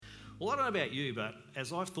Well, I don't know about you, but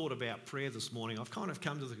as I've thought about prayer this morning, I've kind of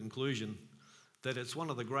come to the conclusion that it's one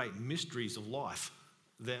of the great mysteries of life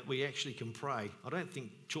that we actually can pray. I don't think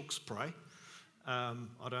chooks pray. I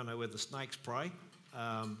don't know whether snakes pray.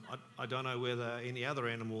 I don't know whether any other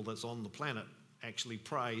animal that's on the planet actually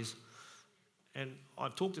prays. And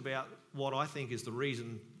I've talked about what I think is the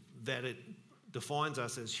reason that it defines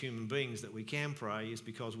us as human beings, that we can pray, is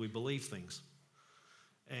because we believe things.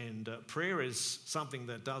 And prayer is something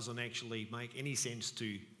that doesn't actually make any sense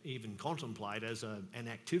to even contemplate as an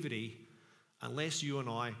activity unless you and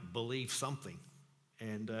I believe something.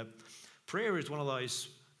 And prayer is one of those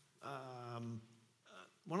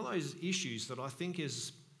issues that I think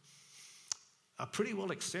is pretty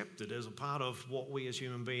well accepted as a part of what we as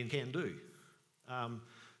human beings can do.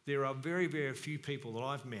 There are very, very few people that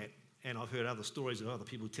I've met, and I've heard other stories of other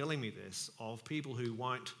people telling me this, of people who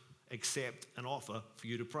won't accept an offer for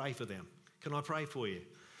you to pray for them. Can I pray for you?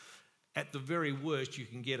 At the very worst, you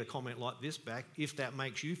can get a comment like this back, if that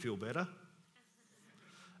makes you feel better.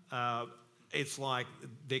 It's like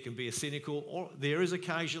there can be a cynical, or there is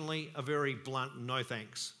occasionally a very blunt no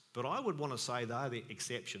thanks. But I would want to say they're the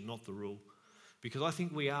exception, not the rule, because I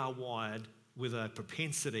think we are wired with a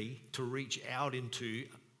propensity to reach out into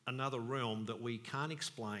another realm that we can't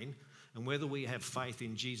explain. And whether we have faith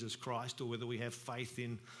in Jesus Christ or whether we have faith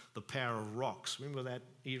in the power of rocks. Remember that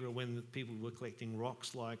era when people were collecting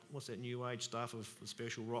rocks, like, what's that new age stuff of the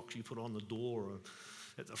special rocks you put on the door or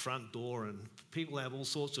at the front door, and people have all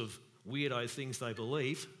sorts of weirdo things they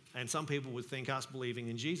believe, and some people would think us believing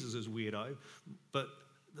in Jesus is weirdo, but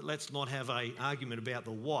let's not have an argument about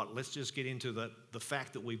the what. Let's just get into the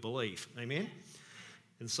fact that we believe. Amen?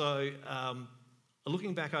 And so,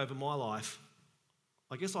 looking back over my life,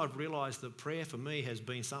 I guess I've realised that prayer for me has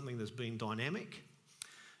been something that's been dynamic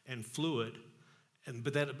and fluid, and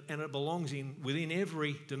it belongs within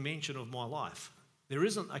every dimension of my life. There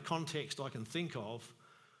isn't a context I can think of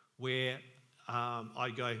where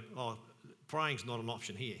I go, oh, praying's not an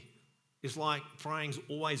option here. It's like praying's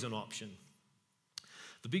always an option.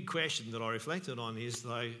 The big question that I reflected on is,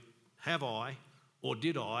 though, have I or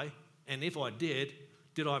did I, and if I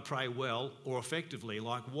did I pray well or effectively?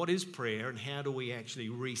 Like, what is prayer, and how do we actually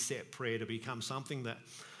reset prayer to become something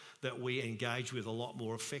that we engage with a lot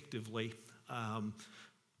more effectively?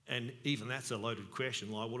 And even that's a loaded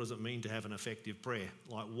question. Like, what does it mean to have an effective prayer?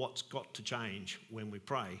 Like, what's got to change when we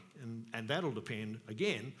pray? And that'll depend,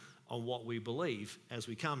 again, on what we believe as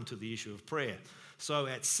we come to the issue of prayer. So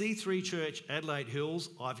at C3 Church, Adelaide Hills,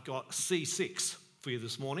 I've got C6 for you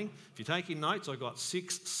this morning. If you're taking notes, I've got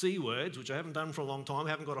 6 C words, which I haven't done for a long time.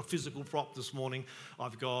 I haven't got a physical prop this morning.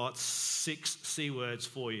 I've got 6 C words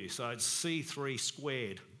for you. So it's C3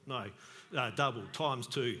 squared. No, double, times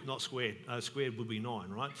 2, not squared. Squared would be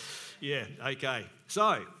 9, right? Yeah, okay.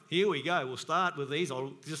 So here we go. We'll start with these.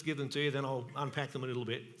 I'll just give them to you, then I'll unpack them a little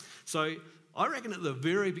bit. So I reckon at the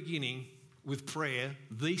very beginning with prayer,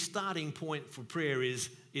 the starting point for prayer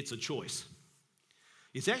is it's a choice.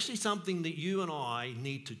 It's actually something that you and I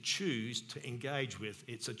need to choose to engage with.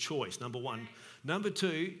 It's a choice, number one. Number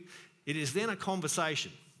 2, it is then a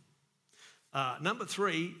conversation. Number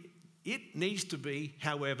 3, it needs to be,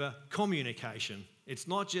 however, communication. It's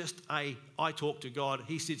not just I talk to God,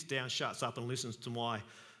 he sits down, shuts up and listens to my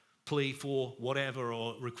plea for whatever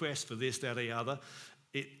or request for this, that or the other.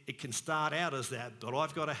 It can start out as that, but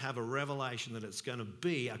I've got to have a revelation that it's going to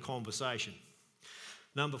be a conversation.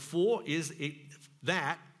 Number 4 is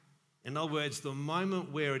that, in other words, the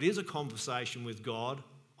moment where it is a conversation with God,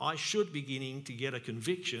 I should be beginning to get a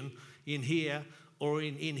conviction in here or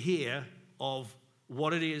in here of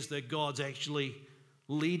what it is that God's actually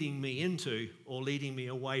leading me into or leading me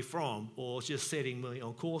away from or just setting me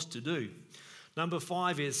on course to do. Number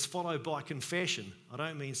 5 is followed by confession. I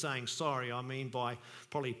don't mean saying sorry, I mean by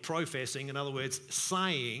probably professing, in other words,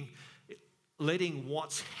 saying, letting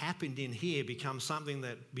what's happened in here become something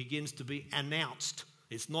that begins to be announced.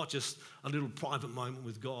 It's not just a little private moment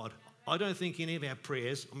with God. I don't think any of our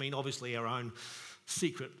prayers, I mean, obviously our own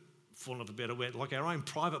secret, for want of a better word, like our own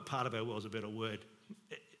private part of our will is a better word.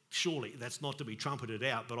 Surely that's not to be trumpeted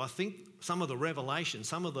out, but I think some of the revelation,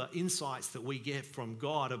 some of the insights that we get from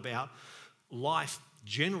God about life,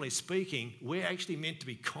 generally speaking, we're actually meant to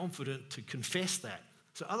be confident to confess that.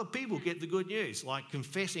 So other people get the good news, like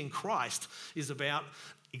confessing Christ is about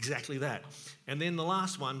exactly that. And then the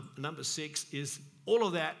last one, number 6, is all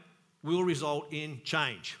of that will result in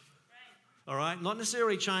change. All right? Not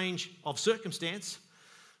necessarily change of circumstance,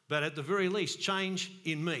 but at the very least, change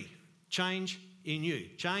in me, change in you,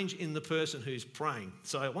 change in the person who's praying.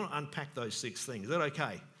 So I want to unpack those 6 things. Is that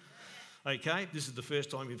okay? Okay, this is the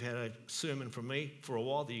first time you've had a sermon from me for a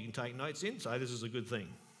while that you can take notes in, so this is a good thing,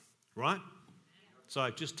 right? So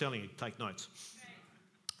just telling you, take notes.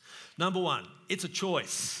 Number one, it's a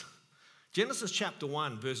choice. Genesis chapter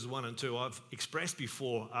 1, verses 1 and 2, I've expressed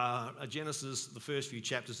before. Genesis, the first few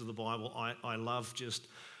chapters of the Bible, I love just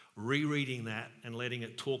rereading that and letting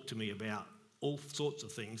it talk to me about all sorts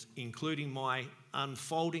of things, including my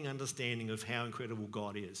unfolding understanding of how incredible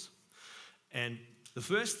God is. And the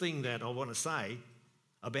first thing that I want to say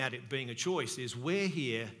about it being a choice is we're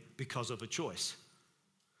here because of a choice.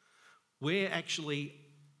 We're actually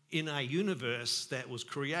in a universe that was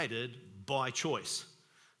created by choice.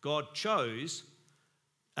 God chose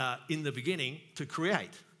in the beginning to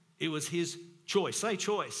create. It was his choice. Say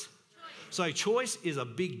choice. So choice is a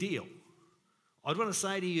big deal. I'd want to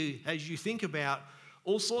say to you, as you think about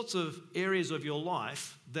all sorts of areas of your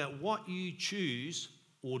life, that what you choose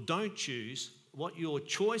or don't choose, what your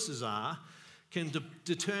choices are, can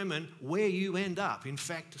determine where you end up. In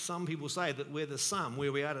fact, some people say that we're the sum,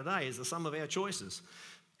 where we are today is the sum of our choices.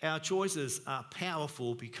 Our choices are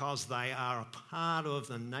powerful because they are a part of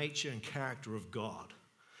the nature and character of God.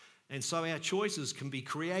 And so our choices can be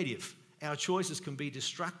creative. Our choices can be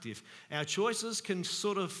destructive. Our choices can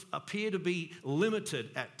sort of appear to be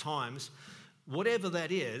limited at times. Whatever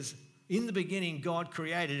that is, in the beginning, God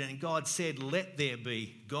created and God said, let there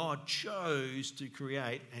be. God chose to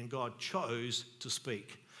create and God chose to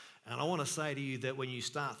speak. And I want to say to you that when you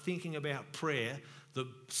start thinking about prayer, the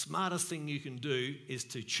smartest thing you can do is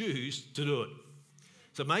to choose to do it.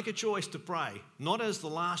 So make a choice to pray, not as the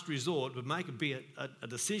last resort, but make it a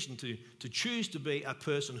decision to choose to be a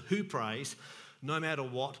person who prays no matter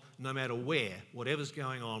what, no matter where, whatever's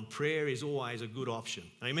going on. Prayer is always a good option.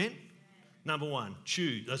 Amen? Number one,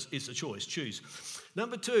 choose. It's a choice, choose.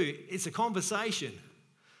 Number two, it's a conversation.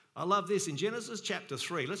 I love this. In Genesis chapter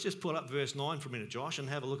 3, let's just pull up verse 9 for a minute, Josh, and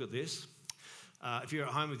have a look at this. If you're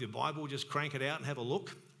at home with your Bible, just crank it out and have a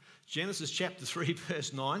look. Genesis chapter 3,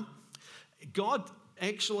 verse 9. God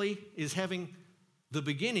actually is having the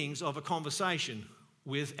beginnings of a conversation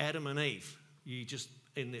with Adam and Eve.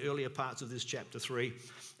 In the earlier parts of this chapter 3,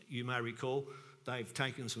 you may recall, they've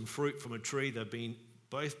taken some fruit from a tree. They've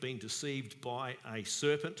both been deceived by a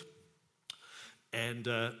serpent, and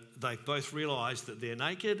they've both realised that they're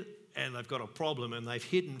naked and they've got a problem and they've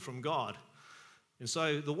hidden from God. And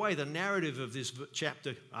so the way the narrative of this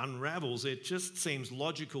chapter unravels, it just seems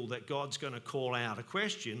logical that God's going to call out a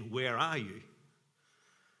question, where are you?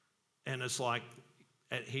 And it's like,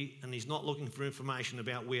 he's not looking for information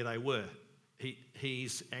about where they were.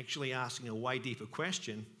 He's actually asking a way deeper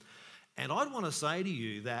question. And I'd want to say to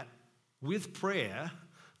you that with prayer,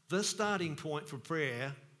 the starting point for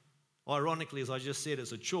prayer, ironically, as I just said,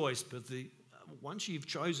 is a choice, but once you've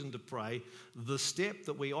chosen to pray, the step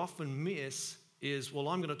that we often miss is, well,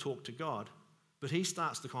 I'm going to talk to God, but he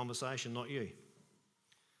starts the conversation, not you.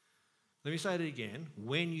 Let me say it again.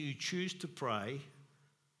 When you choose to pray,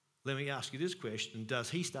 let me ask you this question: does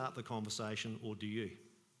he start the conversation or do you?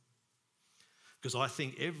 Because I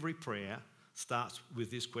think every prayer starts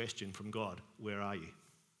with this question from God: where are you?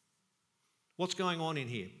 What's going on in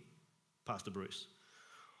here, Pastor Bruce?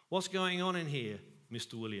 What's going on in here,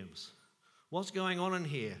 Mr. Williams? What's going on in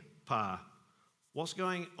here, Pa? What's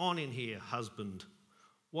going on in here, husband?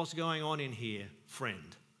 What's going on in here,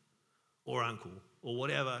 friend or uncle, or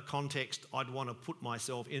whatever context I'd want to put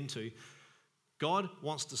myself into? God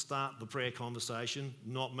wants to start the prayer conversation,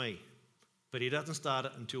 not me. But he doesn't start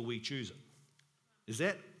it until we choose it. Is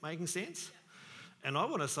that making sense? And I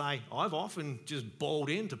want to say, I've often just bowled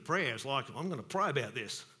into prayer. It's like, I'm going to pray about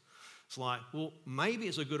this. It's like, well, maybe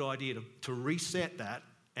it's a good idea to reset that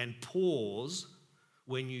and pause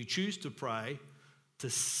when you choose to pray to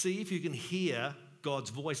see if you can hear God's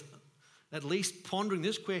voice, at least pondering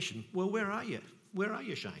this question: well, where are you? Where are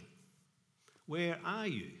you, Shane? Where are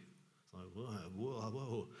you? It's like,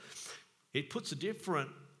 whoa. It puts a different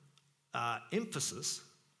emphasis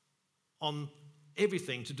on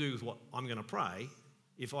everything to do with what I'm going to pray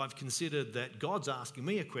if I've considered that God's asking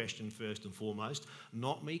me a question first and foremost,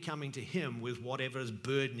 not me coming to him with whatever is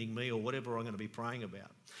burdening me or whatever I'm going to be praying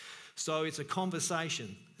about. So it's a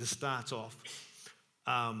conversation that starts off.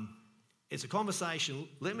 It's a conversation.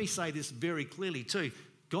 Let me say this very clearly too.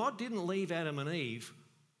 God didn't leave Adam and Eve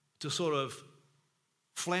to sort of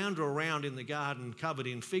flounder around in the garden covered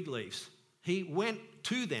in fig leaves. He went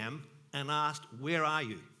to them and asked, where are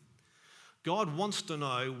you? God wants to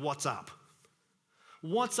know what's up.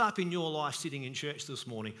 What's up in your life sitting in church this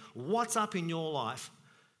morning? What's up in your life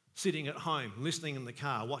sitting at home, listening in the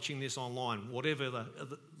car, watching this online, whatever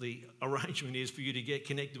the arrangement is for you to get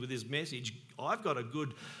connected with this message? I've got a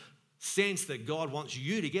good sense that God wants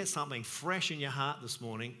you to get something fresh in your heart this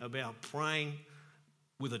morning about praying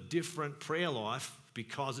with a different prayer life,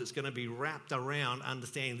 because it's going to be wrapped around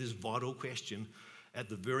understanding this vital question at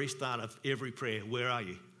the very start of every prayer. Where are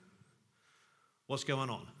you? What's going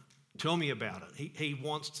on? Tell me about it. He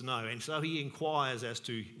wants to know. And so he inquires as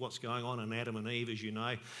to what's going on. And Adam and Eve, as you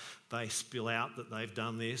know, they spill out that they've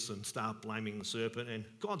done this and start blaming the serpent. And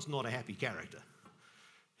God's not a happy character.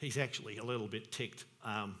 He's actually a little bit ticked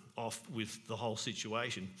off with the whole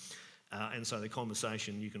situation. And so the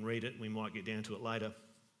conversation, you can read it. We might get down to it later.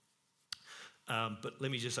 But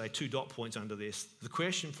let me just say 2 dot points under this. The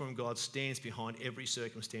question from God stands behind every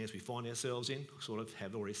circumstance we find ourselves in. Sort of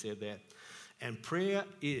have already said that. And prayer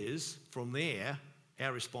is, from there,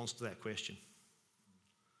 our response to that question.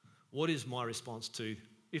 What is my response to,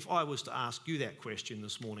 if I was to ask you that question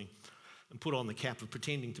this morning and put on the cap of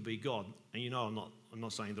pretending to be God, and you know I'm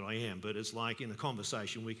not saying that I am, but it's like in a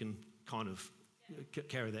conversation we can kind of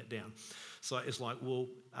carry that down. So it's like, well,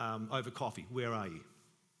 over coffee, where are you?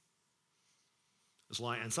 It's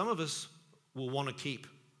like, and some of us will want to keep,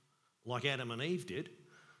 like Adam and Eve did,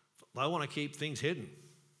 they want to keep things hidden.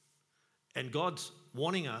 And God's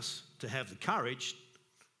wanting us to have the courage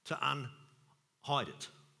to unhide it.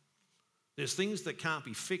 There's things that can't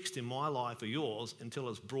be fixed in my life or yours until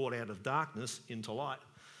it's brought out of darkness into light.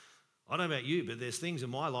 I don't know about you, but there's things in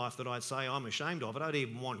my life that I'd say I'm ashamed of. I don't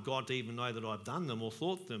even want God to even know that I've done them or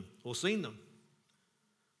thought them or seen them.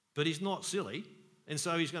 But he's not silly. And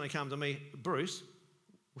so he's going to come to me, Bruce,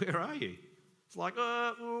 where are you? It's like,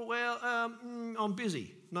 I'm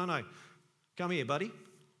busy. No. Come here, buddy.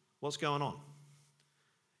 What's going on?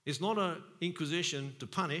 It's not an inquisition to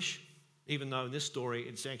punish, even though in this story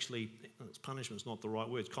punishment's not the right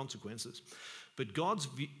word, it's consequences. But God's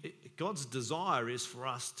desire is for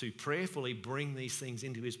us to prayerfully bring these things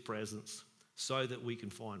into his presence so that we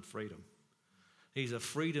can find freedom. He's a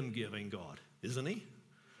freedom-giving God, isn't he?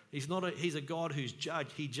 He's a God who's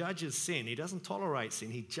judged. He judges sin. He doesn't tolerate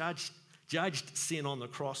sin. He judged sin on the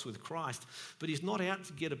cross with Christ, but he's not out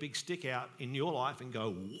to get a big stick out in your life and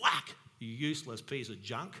go, whack, you useless piece of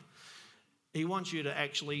junk. He wants you to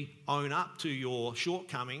actually own up to your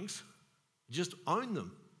shortcomings, just own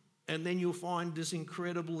them, and then you'll find this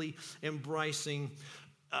incredibly embracing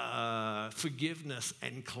forgiveness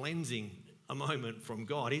and cleansing a moment from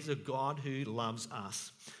God. He's a God who loves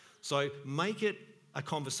us. So make it a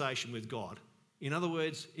conversation with God. In other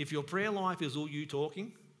words, if your prayer life is all you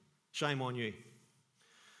talking, shame on you.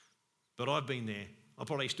 But I've been there. I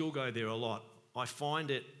probably still go there a lot. I find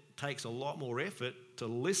it takes a lot more effort to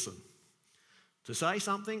listen, to say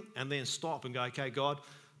something and then stop and go, okay, God,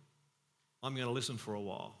 I'm going to listen for a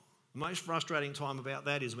while. The most frustrating time about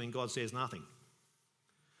that is when God says nothing.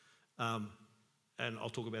 And I'll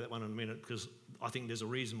talk about that one in a minute, because I think there's a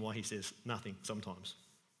reason why he says nothing sometimes.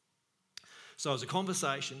 So it's a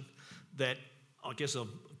conversation that I guess I've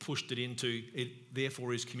pushed it into, it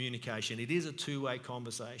therefore is communication. It is a two-way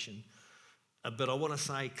conversation. But I want to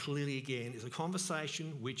say clearly again, it's a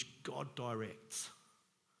conversation which God directs.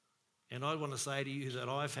 And I want to say to you that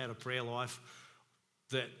I've had a prayer life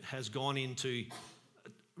that has gone into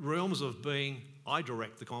realms of being, I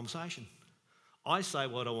direct the conversation. I say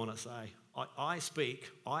what I want to say. I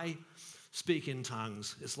speak in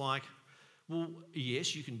tongues. It's like, well,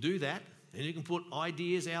 yes, you can do that. And you can put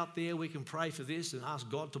ideas out there. We can pray for this and ask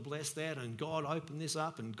God to bless that. And God, open this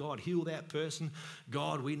up. And God, heal that person.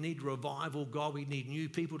 God, we need revival. God, we need new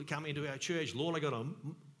people to come into our church. Lord, I got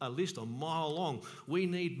a list a mile long. We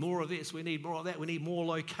need more of this. We need more of that. We need more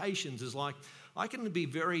locations. It's like, I can be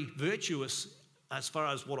very virtuous as far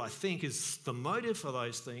as what I think is the motive for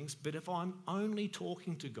those things. But if I'm only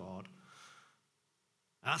talking to God,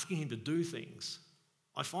 asking him to do things,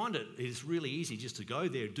 I find it is really easy just to go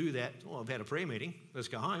there, do that. Oh, I've had a prayer meeting, let's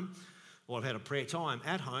go home. Or I've had a prayer time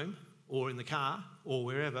at home or in the car or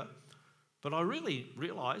wherever. But I really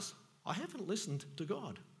realise I haven't listened to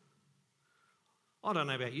God. I don't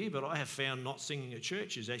know about you, but I have found not singing at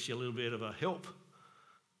church is actually a little bit of a help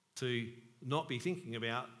to not be thinking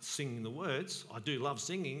about singing the words. I do love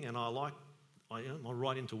singing and I'm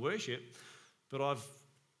right into worship, but I've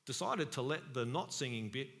decided to let the not singing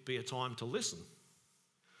bit be a time to listen.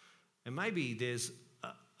 And maybe there's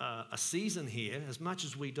a season here, as much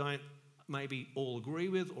as we don't maybe all agree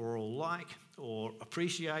with or all like or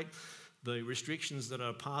appreciate the restrictions that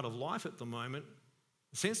are part of life at the moment,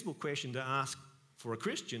 a sensible question to ask for a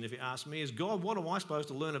Christian, if you ask me, is, God, what am I supposed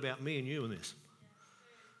to learn about me and you in this?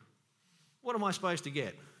 What am I supposed to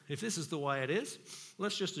get? If this is the way it is,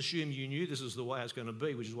 let's just assume you knew this is the way it's going to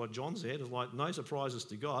be, which is what John said. It's like no surprises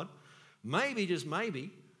to God. Maybe, just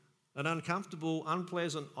maybe, an uncomfortable,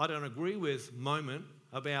 unpleasant, I don't agree with moment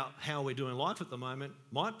about how we're doing life at the moment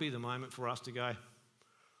might be the moment for us to go,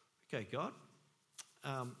 okay, God,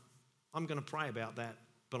 I'm going to pray about that,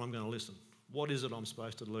 but I'm going to listen. What is it I'm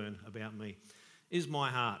supposed to learn about me? Is my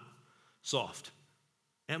heart soft?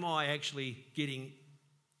 Am I actually getting,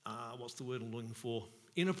 what's the word I'm looking for,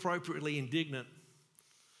 inappropriately indignant?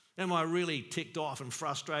 Am I really ticked off and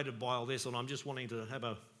frustrated by all this and I'm just wanting to have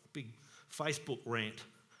a big Facebook rant?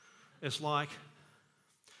 It's like,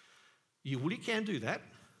 you can do that.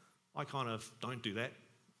 I kind of don't do that.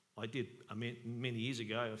 I did many years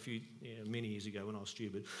ago, many years ago when I was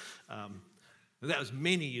stupid. That was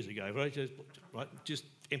many years ago, right? Just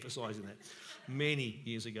emphasising that. Many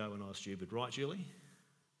years ago when I was stupid. Right, Julie?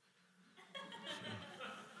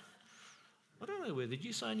 I don't know, did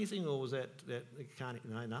you say anything or was that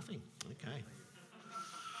no, nothing? Okay.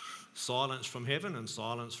 Silence from heaven and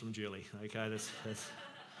silence from Julie. Okay,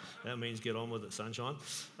 that means get on with it, sunshine.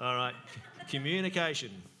 All right,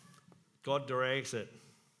 communication. God directs it.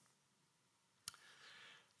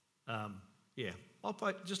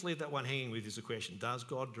 I'll just leave that one hanging with you as a question. Does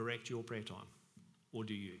God direct your prayer time or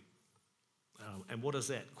do you? And what does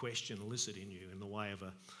that question elicit in you in the way of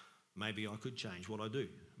maybe I could change what I do?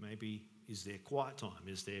 Maybe is there quiet time?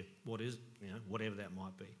 Is there whatever that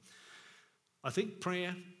might be? I think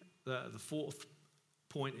prayer, the fourth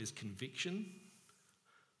point is conviction.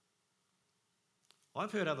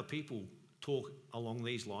 I've heard other people talk along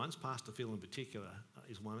these lines. Pastor Phil in particular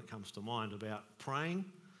is one that comes to mind about praying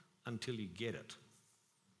until you get it.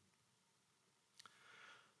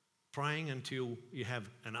 Praying until you have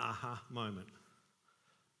an aha moment.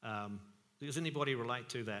 Does anybody relate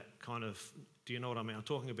to that kind of, do you know what I mean? I'm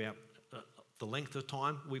talking about the length of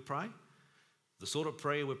time we pray, the sort of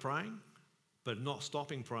prayer we're praying, but not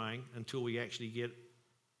stopping praying until we actually get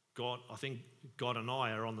God. I think God and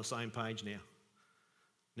I are on the same page now.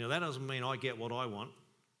 Now, that doesn't mean I get what I want.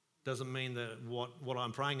 Doesn't mean that what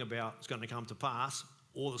I'm praying about is going to come to pass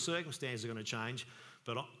or the circumstances are going to change.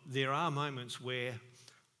 But there are moments where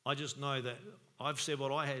I just know that I've said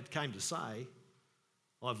what I came to say.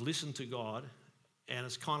 I've listened to God, and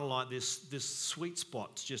it's kind of like this sweet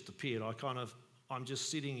spot's just appeared. I'm just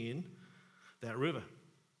sitting in that river.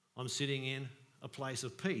 I'm sitting in a place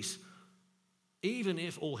of peace. Even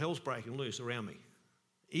if all hell's breaking loose around me.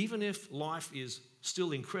 Even if life is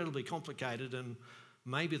still incredibly complicated and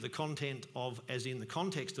maybe the content as in the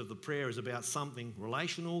context of the prayer is about something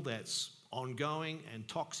relational that's ongoing and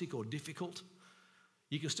toxic or difficult,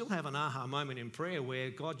 you can still have an aha moment in prayer where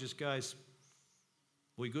God just goes,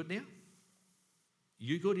 we good now?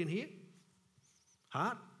 You good in here?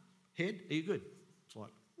 Heart? Head? Are you good? It's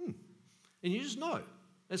like, And you just know.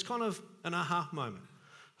 It's kind of an aha moment.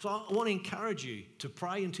 So I want to encourage you to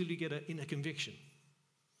pray until you get a conviction.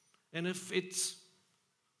 And if it's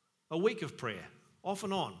a week of prayer, off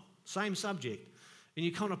and on, same subject, and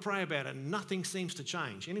you kind of pray about it and nothing seems to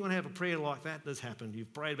change. Anyone have a prayer like that that's happened?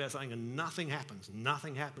 You've prayed about something and nothing happens.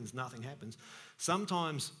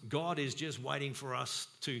 Sometimes God is just waiting for us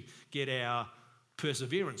to get our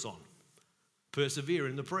perseverance on. Persevere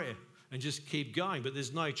in the prayer and just keep going, but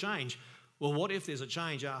there's no change. Well, what if there's a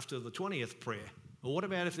change after the 20th prayer? Or what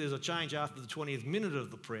about if there's a change after the 20th minute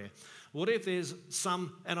of the prayer? What if there's I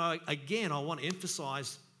want to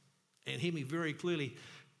emphasise and hear me very clearly,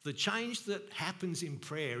 the change that happens in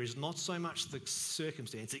prayer is not so much the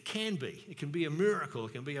circumstance. It can be. It can be a miracle.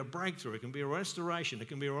 It can be a breakthrough. It can be a restoration. It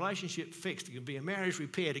can be a relationship fixed. It can be a marriage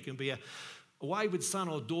repaired. It can be a wayward son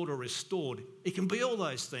or daughter restored. It can be all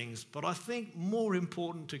those things. But I think more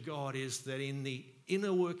important to God is that in the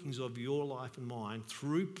inner workings of your life and mine,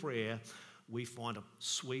 through prayer, we find a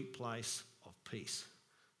sweet place of peace.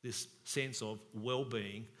 This sense of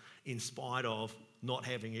well-being in spite of not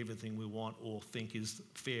having everything we want or think is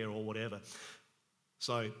fair or whatever.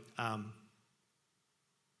 So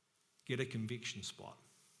get a conviction spot.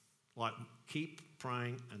 Like keep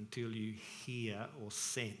praying until you hear or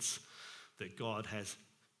sense that God has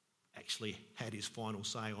actually had his final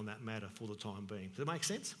say on that matter for the time being. Does that make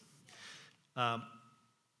sense?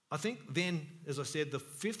 I think then, as I said, the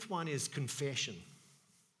fifth one is confession.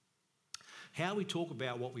 How we talk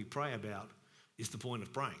about what we pray about is the point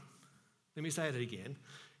of praying. Let me say that again.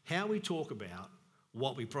 How we talk about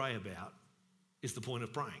what we pray about is the point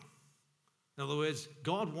of praying. In other words,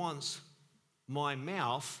 God wants my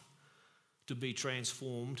mouth to be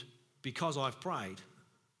transformed because I've prayed.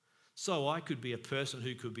 So I could be a person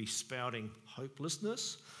who could be spouting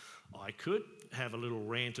hopelessness. I could have a little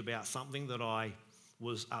rant about something that I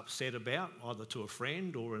was upset about, either to a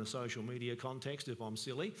friend or in a social media context if I'm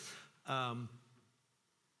silly.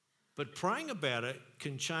 But But praying about it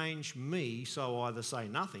can change me, so I either say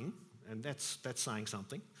nothing, and that's saying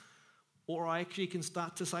something, or I actually can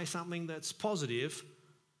start to say something that's positive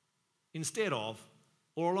instead of,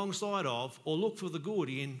 or alongside of, or look for the good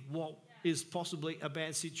in what is possibly a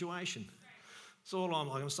bad situation. So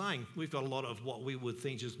like I'm saying, we've got a lot of what we would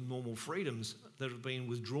think is normal freedoms that have been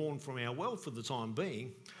withdrawn from our world for the time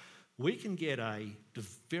being. We can get a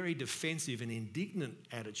very defensive and indignant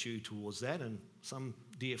attitude towards that, and some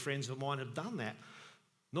dear friends of mine have done that.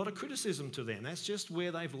 Not a criticism to them, that's just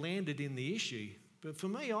where they've landed in the issue. But for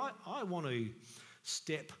me, I want to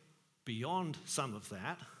step beyond some of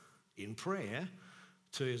that in prayer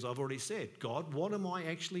to, as I've already said, God, what am I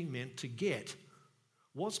actually meant to get?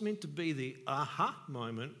 What's meant to be the aha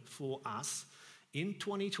moment for us in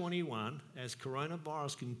 2021 as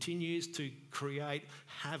coronavirus continues to create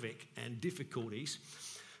havoc and difficulties?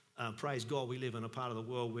 Praise God, we live in a part of the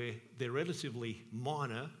world where they're relatively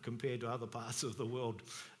minor compared to other parts of the world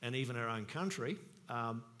and even our own country.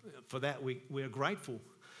 For that, we're grateful.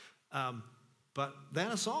 But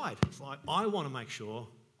that aside, it's like I want to make sure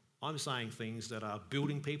I'm saying things that are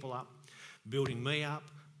building people up, building me up,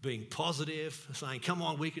 being positive, saying, come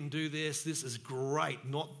on, we can do this. This is great.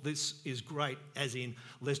 Not this is great as in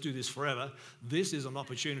let's do this forever. This is an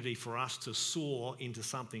opportunity for us to soar into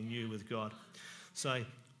something new with God. So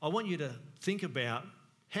I want you to think about,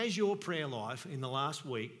 has your prayer life in the last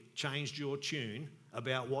week changed your tune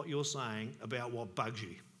about what you're saying, about what bugs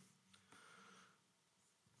you?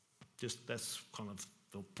 Just that's kind of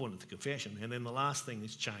the point of the confession. And then the last thing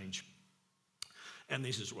is change. And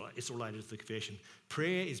this is right, it's related to the confession.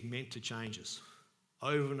 Prayer is meant to change us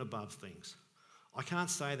over and above things. I can't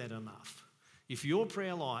say that enough. If your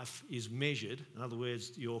prayer life is measured, in other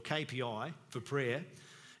words, your KPI for prayer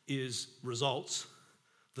is results,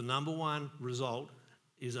 the number one result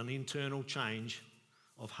is an internal change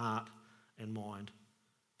of heart and mind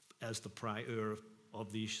as the prayer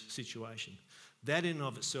of the situation. That in and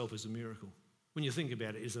of itself is a miracle. When you think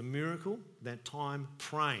about it, it's a miracle that time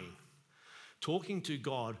praying, talking to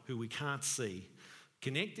God who we can't see,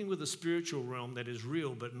 connecting with a spiritual realm that is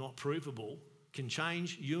real but not provable, can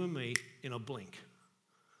change you and me in a blink.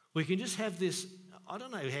 We can just have this, I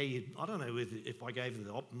don't know if I gave you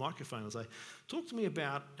the microphone and say, talk to me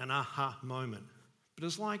about an aha moment. But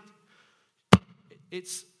it's like,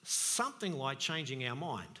 it's something like changing our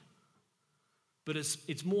mind. But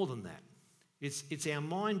it's more than that. It's our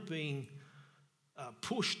mind being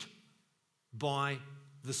pushed by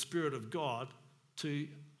the Spirit of God to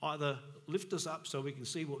either lift us up so we can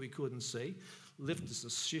see what we couldn't see,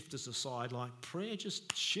 shift us aside. Like prayer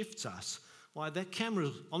just shifts us. Like that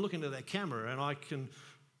camera, I'm looking at that camera and I can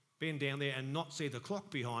bend down there and not see the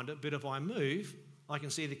clock behind it, but if I move, I can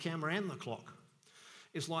see the camera and the clock.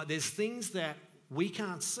 It's like there's things that we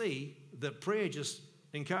can't see that prayer just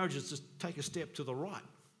encourages us to take a step to the right,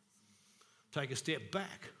 take a step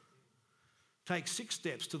back, take 6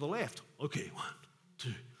 steps to the left. Okay, 1, 2,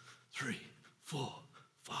 3, 4,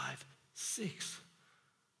 5, 6.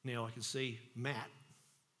 Now I can see Matt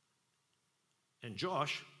and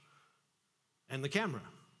Josh and the camera.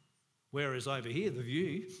 Whereas over here, the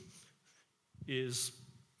view is,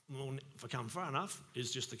 well, if I come far enough,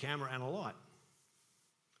 is just the camera and a light.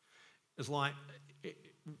 It's like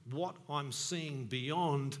what I'm seeing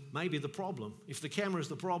beyond maybe the problem. If the camera is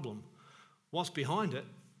the problem, what's behind it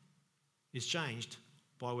is changed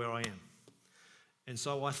by where I am. And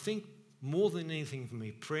so I think more than anything for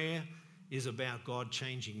me, prayer is about God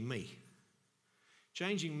changing me.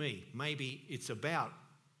 Changing me. Maybe it's about,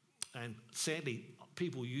 and sadly,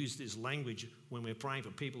 people use this language when we're praying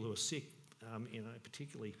for people who are sick,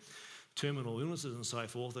 particularly terminal illnesses and so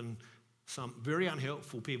forth, and some very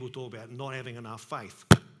unhelpful people talk about not having enough faith.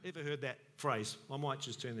 Ever heard that phrase? I might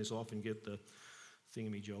just turn this off and get the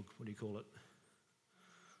thingamajig. What do you call it?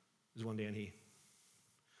 There's one down here.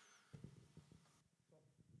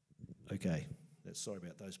 Okay, sorry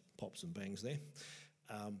about those pops and bangs there.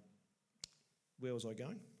 Where was I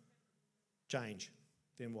going? Change.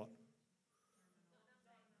 Then what?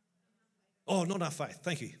 Oh, not enough faith.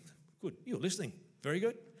 Thank you. Good. You're listening. Very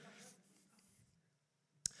good.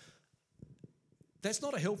 That's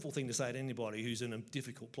not a helpful thing to say to anybody who's in a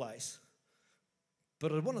difficult place.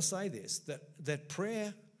 But I want to say this, that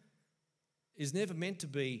prayer is never meant to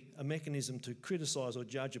be a mechanism to criticise or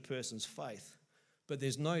judge a person's faith. But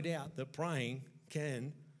there's no doubt that praying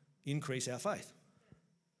can increase our faith.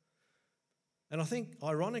 And I think,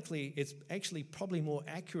 ironically, it's actually probably more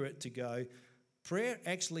accurate to go, prayer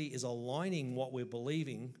actually is aligning what we're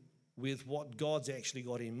believing with what God's actually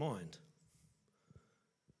got in mind.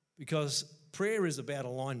 Because prayer is about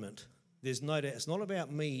alignment. There's no doubt. It's not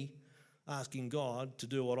about me asking God to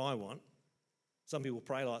do what I want. Some people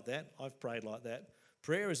pray like that. I've prayed like that.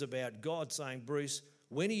 Prayer is about God saying, Bruce,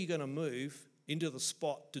 when are you going to move into the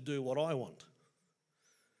spot to do what I want?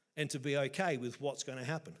 And to be okay with what's going to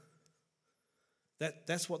happen.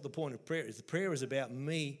 That's what the point of prayer is. The prayer is about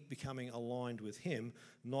me becoming aligned with him,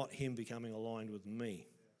 not him becoming aligned with me.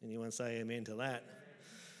 Anyone say amen to that?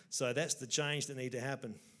 So that's the change that need to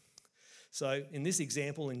happen. So in this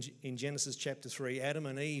example, in Genesis chapter 3, Adam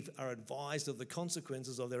and Eve are advised of the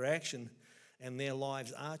consequences of their action, and their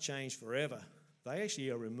lives are changed forever. They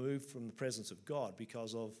actually are removed from the presence of God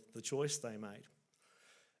because of the choice they made.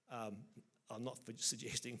 I'm not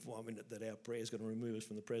suggesting for 1 minute that our prayer is going to remove us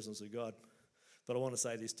from the presence of God, but I want to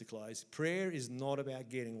say this to close. Prayer is not about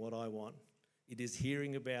getting what I want. It is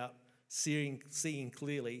hearing about, seeing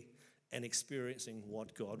clearly, and experiencing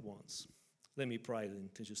what God wants. Let me pray then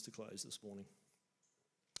to close this morning.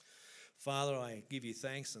 Father, I give you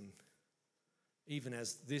thanks, and even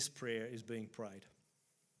as this prayer is being prayed,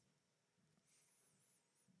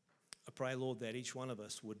 I pray, Lord, that each one of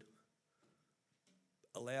us would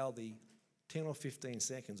allow the 10 or 15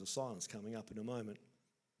 seconds of silence coming up in a moment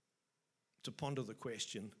to ponder the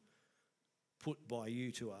question put by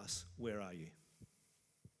you to us, where are you?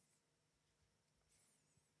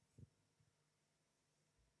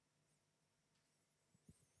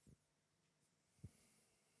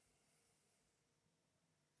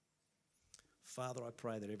 Father, I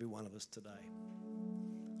pray that every one of us today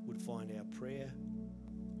would find our prayer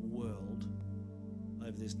world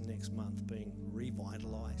over this next month being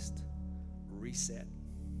revitalised, reset,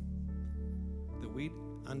 that we'd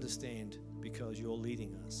understand, because you're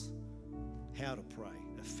leading us, how to pray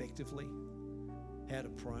effectively, how to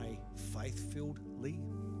pray faith-filledly,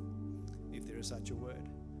 if there is such a word,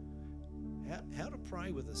 how to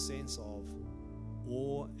pray with a sense of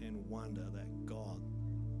awe and wonder that God,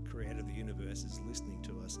 creator of the universe, is listening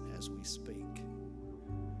to us as we speak.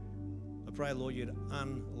 I pray, Lord, you'd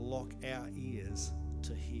unlock our ears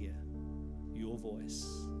to hear your voice,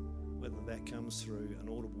 whether that comes through an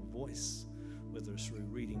audible voice, whether it's through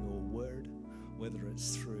reading your word, whether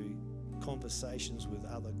it's through conversations with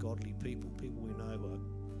other godly people we know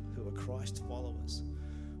who are Christ followers.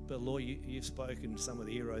 But Lord, you've spoken some of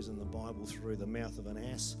the heroes in the Bible through the mouth of an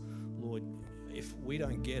ass. Lord, if we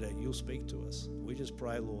don't get it, you'll speak to us. We just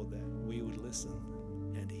pray, Lord, that we would listen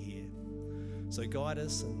and hear. So guide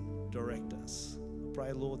us and direct us. I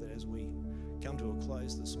pray, Lord, that as we come to a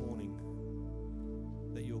close this morning,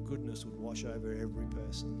 that your goodness would wash over every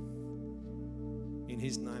person. In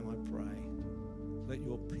his name I pray, let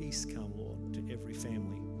your peace come, Lord, to every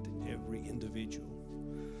family, to every individual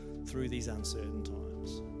through these uncertain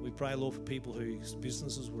times. We pray, Lord, for people whose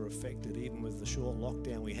businesses were affected, even with the short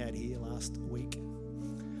lockdown we had here last week.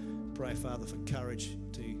 Pray, Father, for courage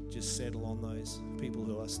to just settle on those people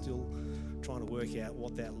who are still trying to work out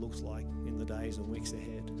what that looks like in the days and weeks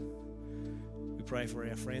ahead. We pray for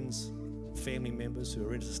our friends, family members who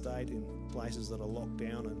are interstate in places that are locked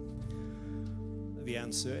down, and the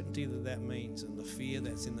uncertainty that means and the fear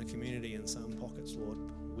that's in the community in some pockets, Lord.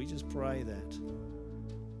 We just pray that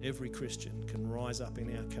every Christian can rise up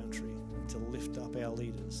in our country to lift up our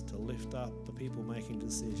leaders, to lift up the people making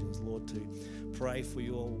decisions, Lord, to pray for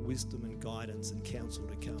your wisdom and guidance and counsel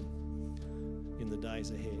to come in the days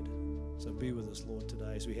ahead. So be with us, Lord,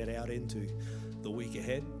 today as we head out into the week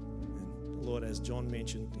ahead. And Lord, as John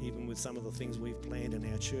mentioned, even with some of the things we've planned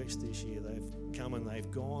in our church this year, they've come and they've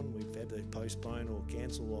gone. We've had to postpone or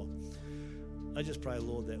cancel. I just pray,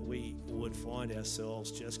 Lord, that we would find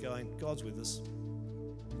ourselves just going, God's with us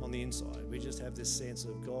on the inside. We just have this sense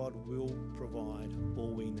of God will provide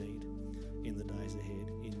all we need in the days ahead.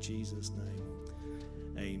 In Jesus' name,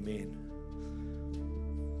 amen.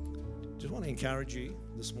 Just want to encourage you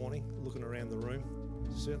this morning, looking around the room,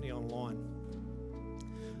 certainly online,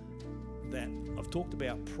 that I've talked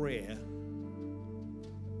about prayer.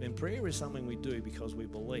 And prayer is something we do because we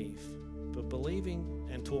believe. But believing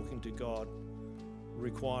and talking to God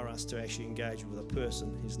require us to actually engage with a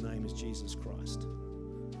person. His name is Jesus Christ.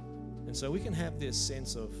 And so we can have this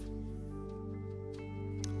sense of,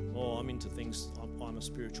 oh, I'm into things, I'm a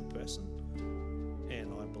spiritual person,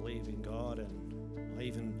 and I believe in God, and I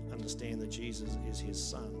even understand that Jesus is his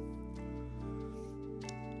son.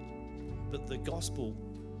 But the gospel,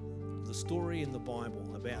 the story in the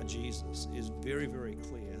Bible about Jesus is very, very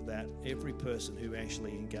clear that every person who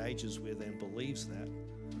actually engages with and believes that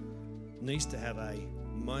needs to have a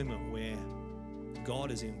moment where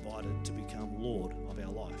God is invited to become Lord of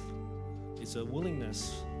our life. It's a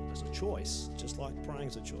willingness, it's a choice, just like praying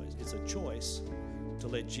is a choice. It's a choice to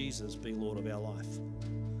let Jesus be Lord of our life.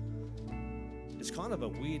 It's kind of a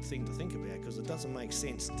weird thing to think about because it doesn't make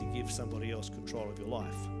sense to give somebody else control of your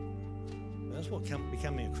life. And that's what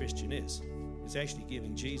becoming a Christian is. It's actually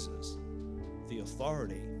giving Jesus the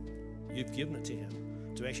authority. You've given it to him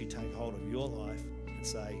to actually take hold of your life and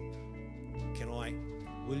say,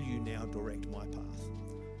 will you now direct my path?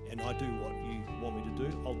 And I do what you want me to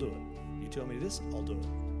do, I'll do it. You tell me this, I'll do it.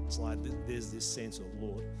 It's like there's this sense of,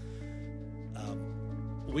 Lord,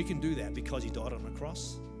 we can do that because he died on the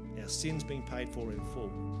cross. Our sin's been paid for in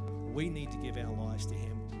full. We need to give our lives to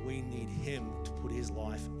him. We need him to put his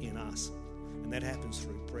life in us. And that happens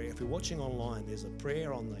through prayer. If you're watching online, there's a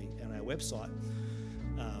prayer on our website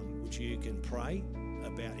which you can pray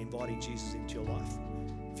about inviting Jesus into your life.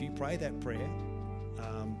 If you pray that prayer,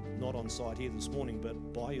 not on site here this morning,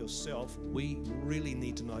 but by yourself, we really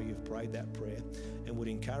need to know you've prayed that prayer and would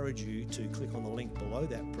encourage you to click on the link below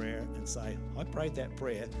that prayer and say, I prayed that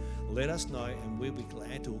prayer. Let us know and we'll be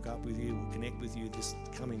glad to hook up with you. We'll connect with you this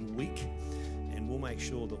coming week and we'll make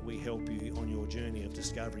sure that we help you on your journey of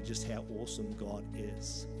discovering just how awesome God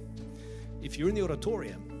is. If you're in the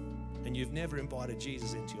auditorium and you've never invited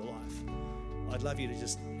Jesus into your life, I'd love you to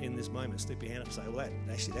just, in this moment, slip your hand up and say, well,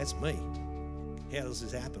 that's me. How does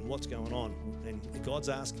this happen? What's going on? And God's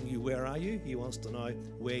asking you, where are you? He wants to know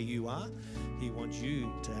where you are. He wants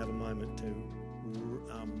you to have a moment to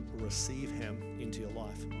receive him into your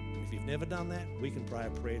life. And if you've never done that, we can pray a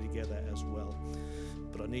prayer together as well.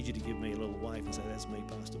 But I need you to give me a little wave and say, that's me,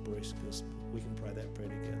 Pastor Bruce, because we can pray that prayer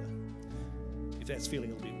together. If that's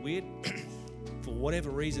feeling a little bit weird, for whatever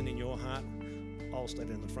reason in your heart, I'll stay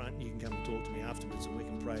down the front. You can come and talk to me afterwards and we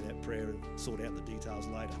can pray that prayer and sort out the details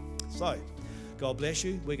later. So, God bless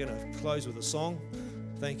you. We're going to close with a song.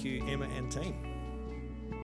 Thank you, Emma and team.